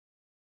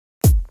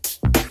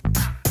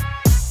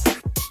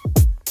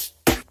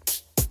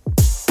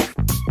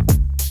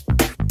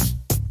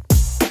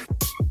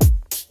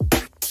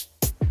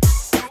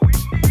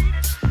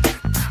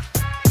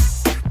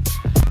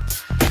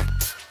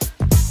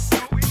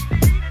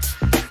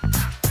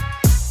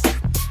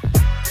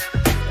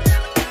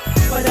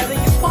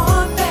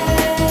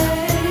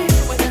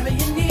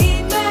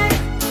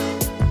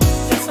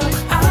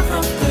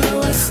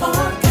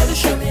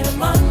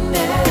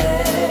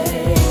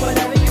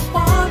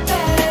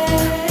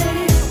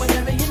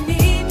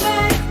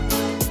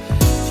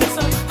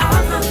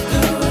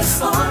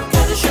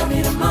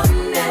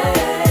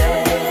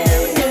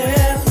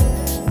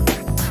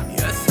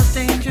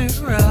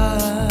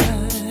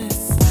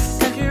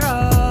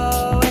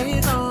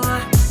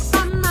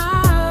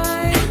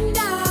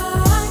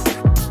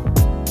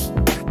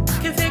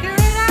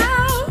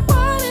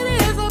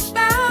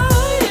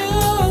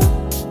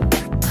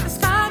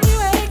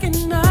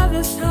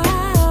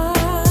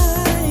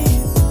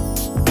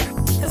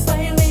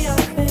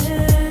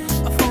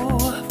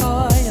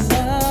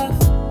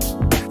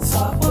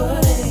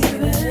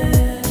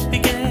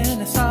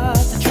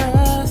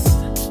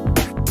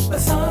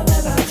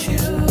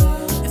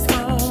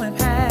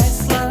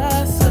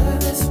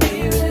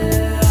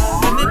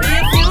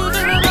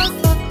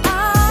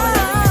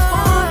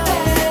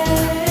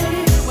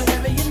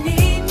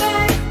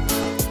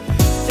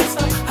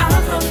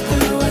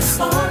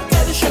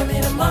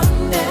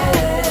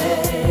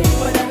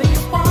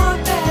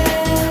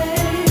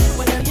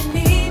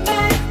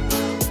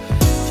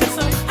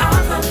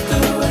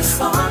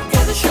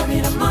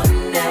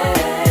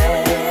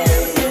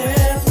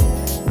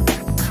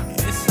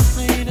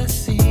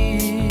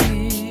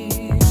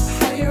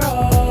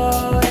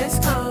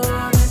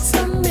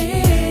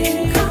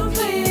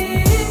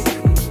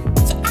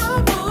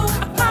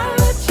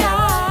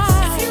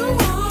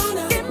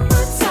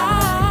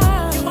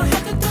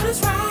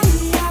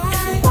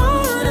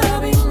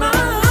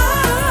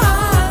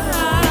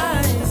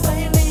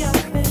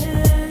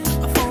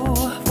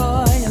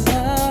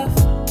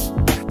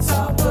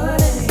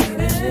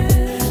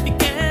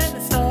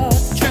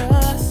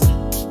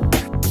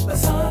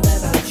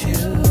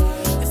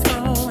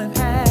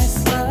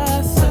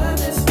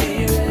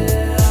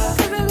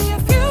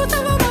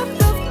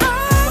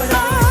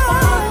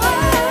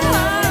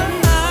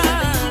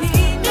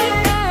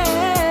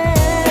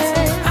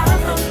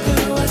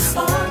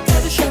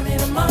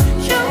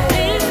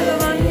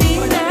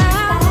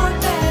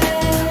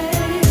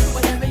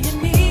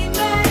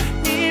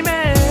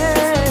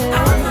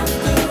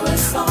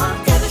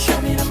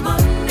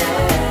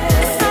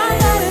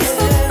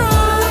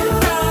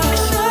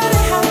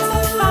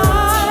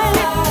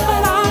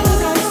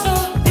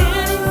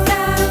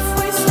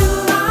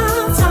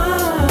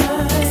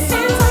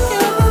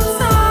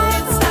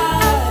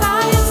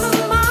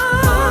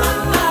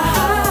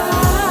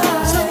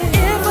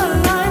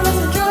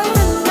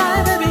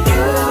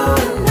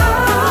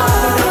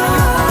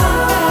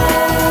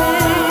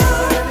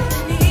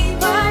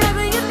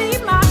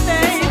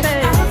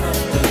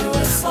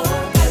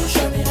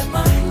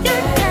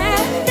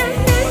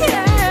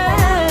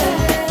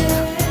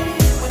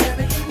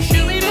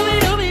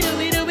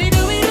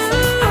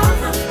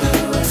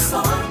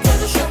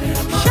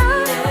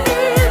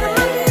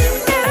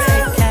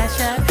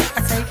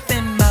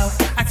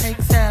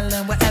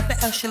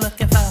what you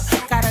looking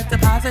for. Got a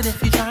deposit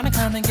if you tryna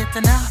come and get to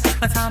know.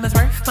 My time is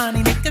worth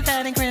money, nigga,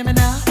 that ain't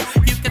criminal.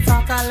 You can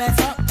talk all that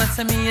talk, but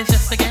to me it's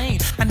just a game.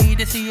 I need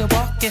to see you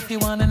walk if you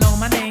wanna know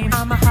my name.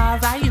 I'm a high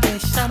value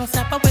bitch, I don't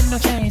step up with no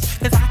change,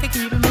 cause I can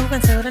keep it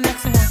moving till the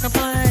next one won't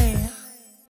complain.